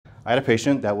I had a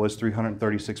patient that was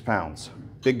 336 pounds.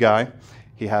 Big guy.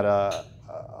 He had a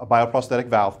bioprosthetic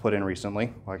valve put in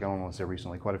recently. Like, I don't want to say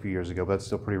recently, quite a few years ago, but it's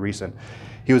still pretty recent.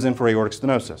 He was in for aortic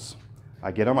stenosis.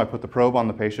 I get him, I put the probe on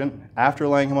the patient after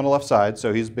laying him on the left side.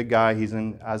 So he's a big guy, he's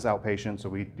in as outpatient, so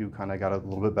we do kind of got a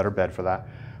little bit better bed for that.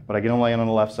 But I get him laying on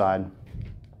the left side.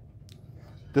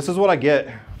 This is what I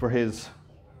get for his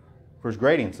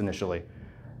gradients initially.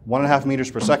 1.5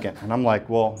 meters per second. And I'm like,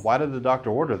 well, why did the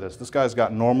doctor order this? This guy's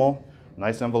got normal,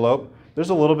 nice envelope. There's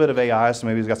a little bit of AI, so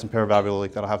maybe he's got some paravalvular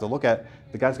leak that I'll have to look at.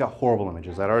 The guy's got horrible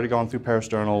images. I'd already gone through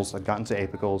parasternals, I'd gotten to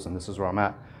apicals, and this is where I'm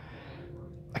at.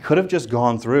 I could have just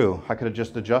gone through. I could have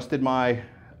just adjusted my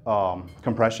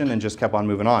compression and just kept on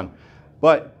moving on.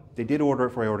 But they did order it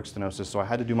for aortic stenosis, so I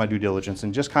had to do my due diligence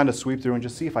and just kind of sweep through and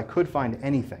just see if I could find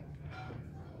anything.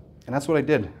 And that's what I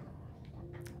did.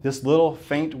 This little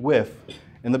faint whiff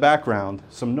in the background,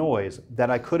 some noise that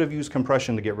I could have used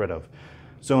compression to get rid of.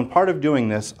 So in part of doing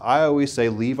this, I always say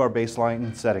leave our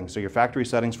baseline settings. So your factory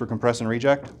settings for compress and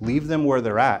reject, leave them where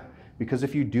they're at. Because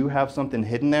if you do have something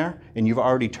hidden there and you've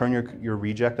already turned your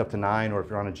reject up to 9, or if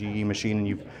you're on a GE machine and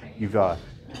you've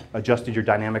adjusted your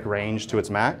dynamic range to its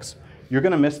max, you're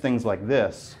going to miss things like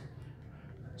this.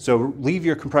 So leave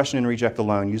your compression and reject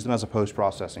alone. Use them as a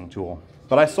post-processing tool.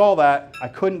 But I saw that. I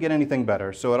couldn't get anything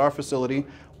better. So at our facility,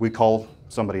 we called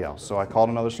somebody else. So I called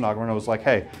another sonographer and I was like,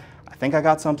 hey, I think I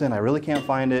got something. I really can't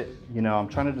find it. You know, I'm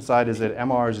trying to decide, is it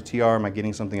MR, is it TR? Am I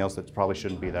getting something else that probably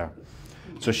shouldn't be there?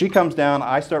 So she comes down.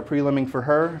 I start prelimbing for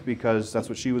her because that's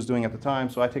what she was doing at the time.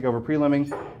 So I take over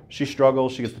prelimbing. She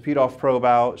struggles. She gets the PEDOF probe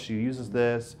out. She uses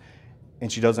this.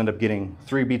 And she does end up getting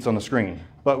 3 beats on the screen.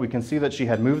 But we can see that she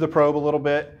had moved the probe a little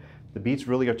bit. The beats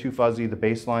really are too fuzzy. The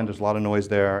baseline, there's a lot of noise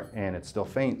there, and it's still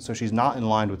faint. So she's not in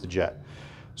line with the jet.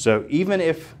 So even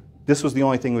if this was the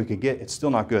only thing we could get, it's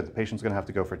still not good. The patient's going to have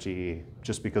to go for TE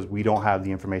just because we don't have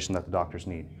the information that the doctors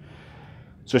need.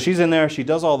 So she's in there. She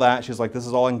does all that. She's like, this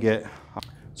is all I can get.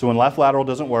 So when left lateral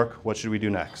doesn't work, what should we do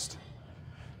next?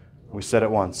 We said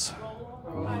it once.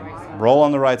 Roll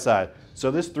on the right side. So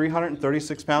this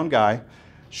 336-pound guy,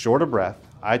 short of breath,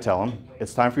 I tell him,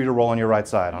 it's time for you to roll on your right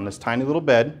side on this tiny little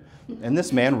bed, and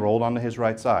this man rolled onto his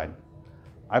right side.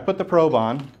 I put the probe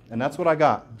on, and that's what I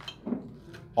got.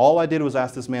 All I did was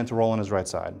ask this man to roll on his right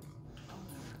side.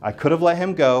 I could have let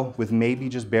him go with maybe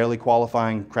just barely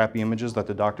qualifying crappy images that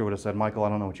the doctor would have said, Michael, I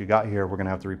don't know what you got here. We're going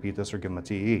to have to repeat this or give him a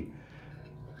TE.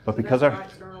 But because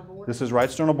this is right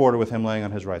sternal border with him laying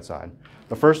on his right side.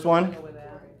 The first one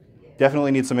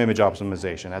definitely needs some image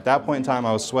optimization. At that point in time,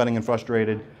 I was sweating and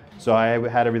frustrated, so I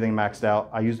had everything maxed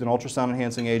out. I used an ultrasound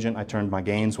enhancing agent. I turned my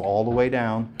gains all the way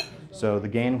down. So the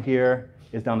gain here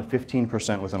is down to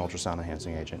 15% with an ultrasound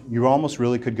enhancing agent. You almost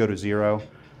really could go to 0.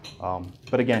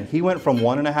 But again, he went from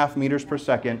 1.5 meters per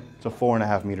second to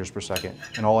 4.5 meters per second,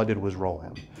 and all I did was roll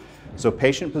him. So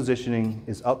patient positioning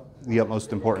is the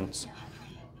utmost importance.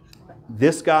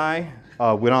 This guy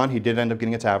went on. He did end up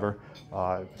getting a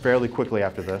TAVR fairly quickly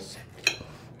after this.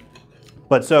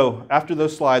 But so after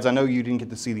those slides, I know you didn't get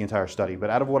to see the entire study, but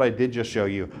out of what I did just show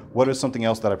you, what is something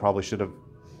else that I probably should have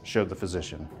showed the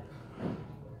physician?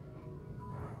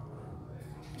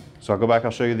 So I'll go back,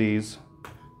 I'll show you these.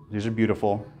 These are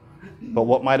beautiful. But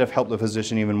what might have helped the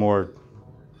physician even more?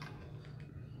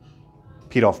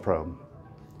 PEDOF probe.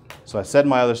 So I said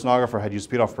my other sonographer had used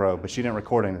PEDOF probe, but she didn't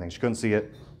record anything. She couldn't see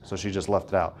it, so she just left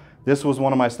it out. This was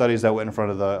one of my studies that went in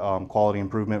front of the quality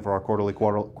improvement for our quarterly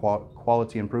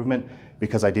quality improvement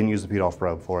because I didn't use the PEDOF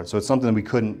probe for it. So it's something that we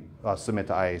couldn't submit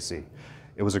to IAC.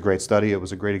 It was a great study. It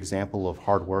was a great example of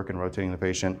hard work and rotating the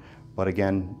patient. But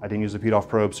again, I didn't use the PEDOF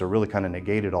probe, so it really kind of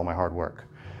negated all my hard work.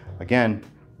 Again,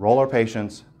 roll our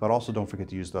patients, but also don't forget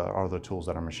to use the other tools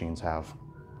that our machines have.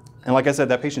 And like I said,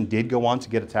 that patient did go on to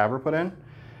get a TAVR put in,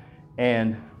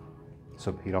 and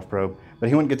so PEDOF probe, but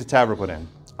he wouldn't get the TAVR put in.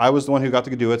 I was the one who got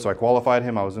to do it, so I qualified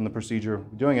him. I was in the procedure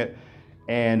doing it,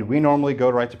 and we normally go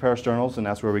right to parasternals, and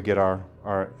that's where we get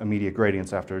our immediate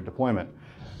gradients after deployment.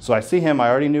 So I see him. I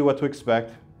already knew what to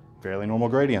expect, fairly normal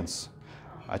gradients.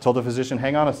 I told the physician,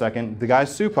 hang on a second. The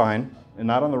guy's supine and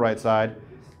not on the right side,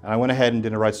 and I went ahead and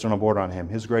did a right sternal border on him.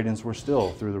 His gradients were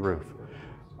still through the roof.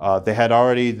 They had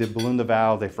already ballooned the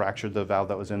valve, they fractured the valve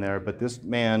that was in there, but this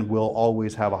man will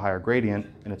always have a higher gradient,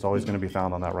 and it's always going to be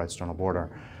found on that right sternal border.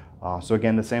 So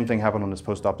again, the same thing happened on this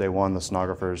post-op day 1. The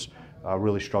sonographers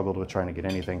really struggled with trying to get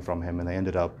anything from him, and they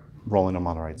ended up rolling him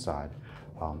on the right side.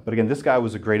 But again, this guy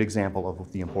was a great example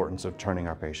of the importance of turning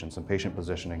our patients and patient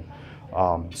positioning.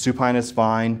 Supine is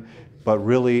fine, but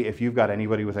really, if you've got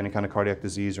anybody with any kind of cardiac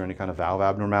disease or any kind of valve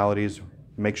abnormalities,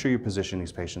 make sure you position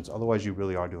these patients. Otherwise, you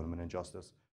really are doing them an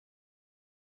injustice.